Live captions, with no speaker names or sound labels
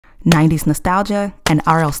90s nostalgia, an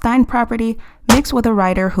R.L. Stine property, mixed with a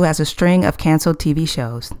writer who has a string of canceled TV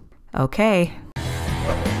shows. Okay.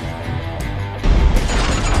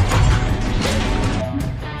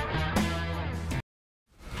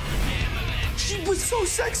 She was so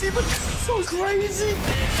sexy, but so crazy.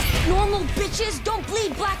 Normal bitches don't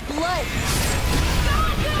bleed black blood.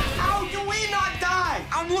 How do we not die?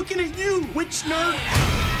 I'm looking at you, witch nerd.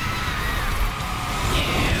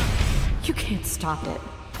 You can't stop it.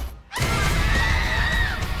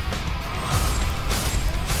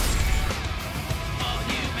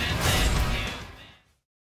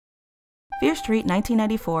 Fear Street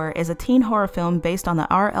 1994 is a teen horror film based on the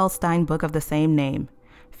R.L. Stine book of the same name.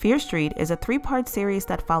 Fear Street is a three-part series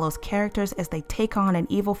that follows characters as they take on an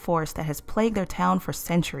evil force that has plagued their town for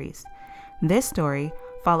centuries. This story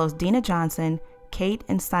follows Deena Johnson, Kate,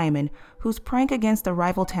 and Simon, whose prank against a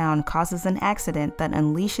rival town causes an accident that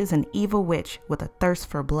unleashes an evil witch with a thirst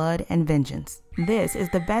for blood and vengeance. This is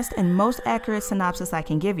the best and most accurate synopsis I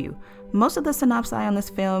can give you. Most of the synopsis on this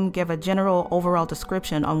film give a general overall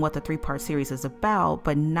description on what the three-part series is about,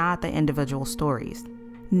 but not the individual stories.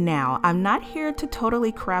 Now, I'm not here to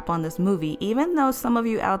totally crap on this movie, even though some of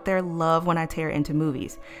you out there love when I tear into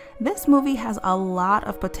movies. This movie has a lot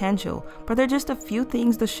of potential, but there are just a few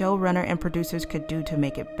things the showrunner and producers could do to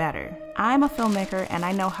make it better. I'm a filmmaker and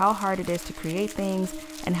I know how hard it is to create things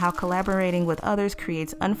and how collaborating with others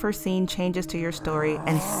creates unforeseen changes to your story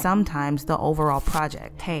and sometimes the overall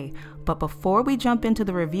project. Hey, but before we jump into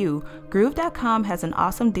the review, Groove.com has an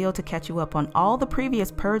awesome deal to catch you up on all the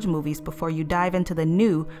previous Purge movies before you dive into the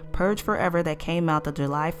new Purge Forever that came out the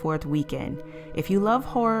July 4th weekend. If you love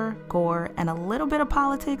horror, gore, and a little bit of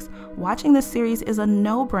politics, watching this series is a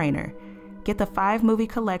no-brainer. Get the 5-movie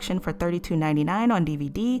collection for $32.99 on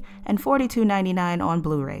DVD and $42.99 on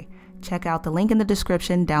Blu-ray. Check out the link in the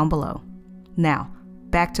description down below. Now,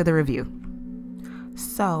 back to the review.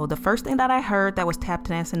 So, the first thing that I heard that was tap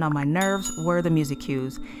dancing on my nerves were the music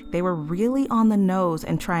cues. They were really on the nose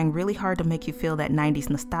and trying really hard to make you feel that 90s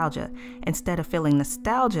nostalgia. Instead of feeling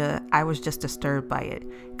nostalgia, I was just disturbed by it.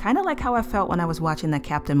 Kind of like how I felt when I was watching that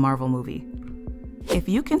Captain Marvel movie. If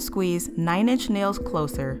you can squeeze 9 Inch Nails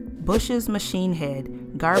Closer, Bush's Machine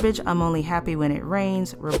Head, Garbage I'm Only Happy When It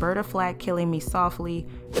Rains, Roberta Flack Killing Me Softly,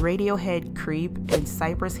 Radiohead Creep, and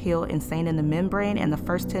Cypress Hill Insane in the Membrane in the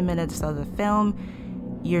first 10 minutes of the film,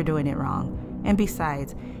 you're doing it wrong. And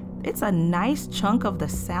besides, it's a nice chunk of the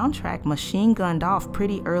soundtrack machine gunned off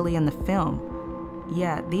pretty early in the film.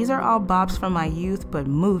 Yeah, these are all bops from my youth, but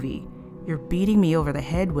movie, you're beating me over the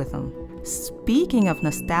head with them. Speaking of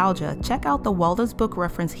nostalgia, check out the Waldo's Book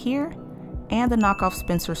reference here and the knockoff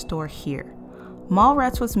Spencer store here.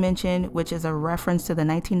 Mallrats was mentioned, which is a reference to the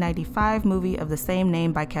 1995 movie of the same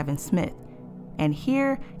name by Kevin Smith. And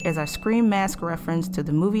here is our Scream Mask reference to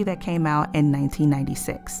the movie that came out in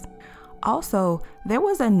 1996. Also, there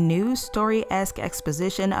was a news story-esque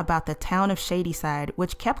exposition about the town of Shadyside,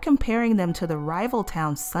 which kept comparing them to the rival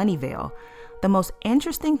town Sunnyvale. The most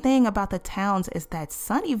interesting thing about the towns is that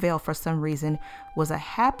Sunnyvale, for some reason, was a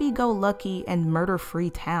happy-go-lucky and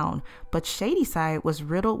murder-free town, but Shadyside was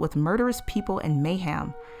riddled with murderous people and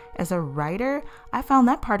mayhem. As a writer, I found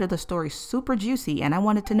that part of the story super juicy and I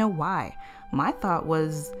wanted to know why. My thought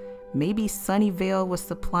was maybe Sunnyvale was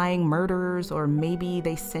supplying murderers, or maybe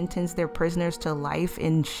they sentenced their prisoners to life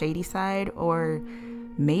in Shadyside, or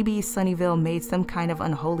maybe Sunnyvale made some kind of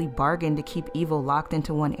unholy bargain to keep evil locked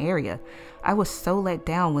into one area. I was so let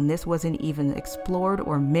down when this wasn't even explored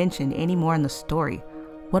or mentioned anymore in the story.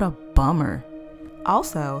 What a bummer.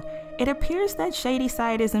 Also, it appears that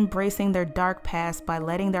Shadyside is embracing their dark past by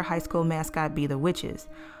letting their high school mascot be the witches.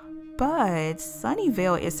 But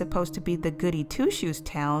Sunnyvale is supposed to be the goody two-shoes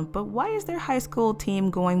town, but why is their high school team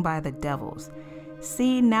going by the Devils?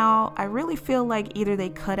 See, now I really feel like either they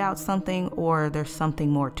cut out something or there's something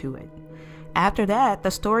more to it. After that,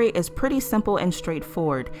 the story is pretty simple and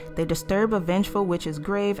straightforward. They disturb a vengeful witch's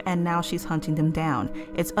grave and now she's hunting them down.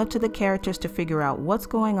 It's up to the characters to figure out what's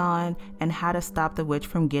going on and how to stop the witch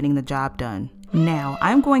from getting the job done. Now,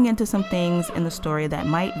 I'm going into some things in the story that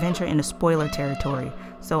might venture into spoiler territory.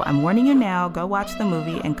 So I'm warning you now, go watch the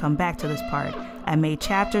movie and come back to this part. I made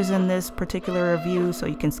chapters in this particular review so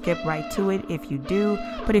you can skip right to it if you do,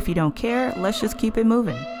 but if you don't care, let's just keep it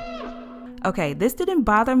moving. Okay, this didn't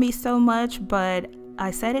bother me so much, but I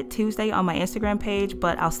said it Tuesday on my Instagram page,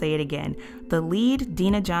 but I'll say it again. The lead,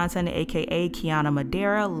 Deena Johnson, aka Kiana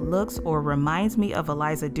Madeira, looks or reminds me of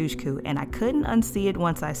Eliza Dushku, and I couldn't unsee it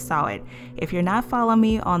once I saw it. If you're not following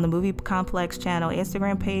me on the Movie Complex channel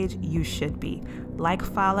Instagram page, you should be. Like,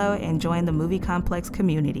 follow, and join the Movie Complex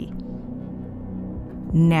community.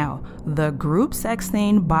 Now, the group sex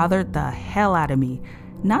scene bothered the hell out of me.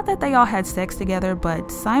 Not that they all had sex together,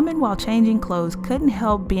 but Simon, while changing clothes, couldn't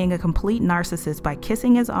help being a complete narcissist by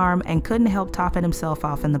kissing his arm and couldn't help topping himself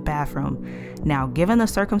off in the bathroom. Now, given the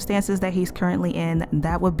circumstances that he's currently in,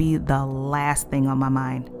 that would be the last thing on my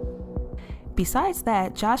mind. Besides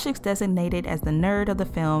that, Josh is designated as the nerd of the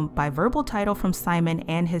film by verbal title from Simon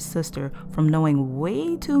and his sister from knowing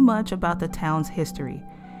way too much about the town's history.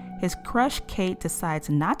 His crush Kate decides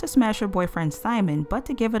not to smash her boyfriend Simon, but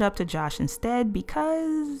to give it up to Josh instead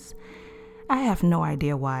because I have no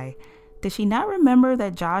idea why. Did she not remember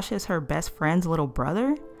that Josh is her best friend's little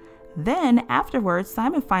brother? Then afterwards,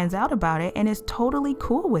 Simon finds out about it and is totally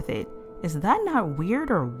cool with it. Is that not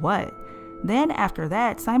weird or what? Then after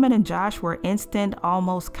that, Simon and Josh were instant,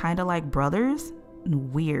 almost kind of like brothers?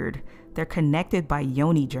 Weird. They're connected by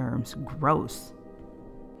yoni germs. Gross.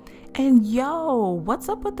 And yo, what's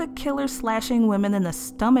up with the killer slashing women in the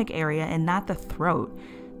stomach area and not the throat?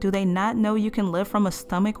 Do they not know you can live from a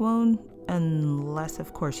stomach wound? Unless,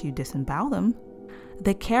 of course, you disembowel them.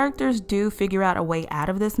 The characters do figure out a way out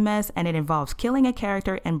of this mess, and it involves killing a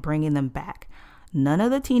character and bringing them back. None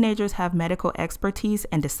of the teenagers have medical expertise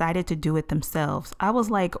and decided to do it themselves. I was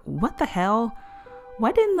like, what the hell?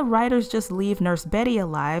 Why didn't the writers just leave Nurse Betty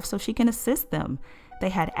alive so she can assist them? They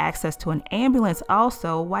had access to an ambulance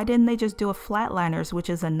also. Why didn't they just do a Flatliners, which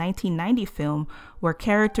is a 1990 film where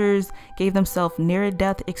characters gave themselves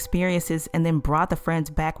near-death experiences and then brought the friends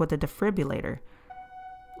back with a defibrillator?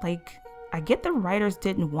 Like, I get the writers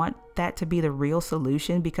didn't want that to be the real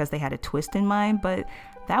solution because they had a twist in mind, but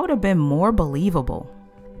that would have been more believable.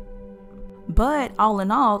 But all in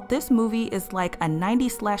all, this movie is like a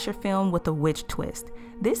 90s slasher film with a witch twist.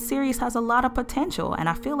 This series has a lot of potential, and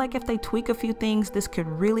I feel like if they tweak a few things, this could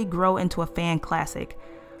really grow into a fan classic.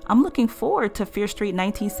 I'm looking forward to Fear Street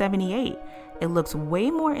 1978. It looks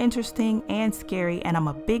way more interesting and scary, and I'm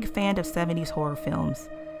a big fan of 70s horror films.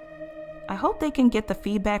 I hope they can get the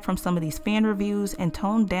feedback from some of these fan reviews and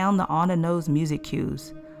tone down the on-the-nose music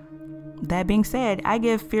cues. That being said, I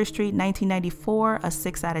give Fear Street 1994 a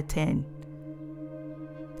 6 out of 10.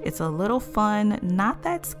 It's a little fun, not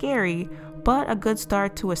that scary, but a good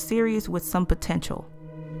start to a series with some potential.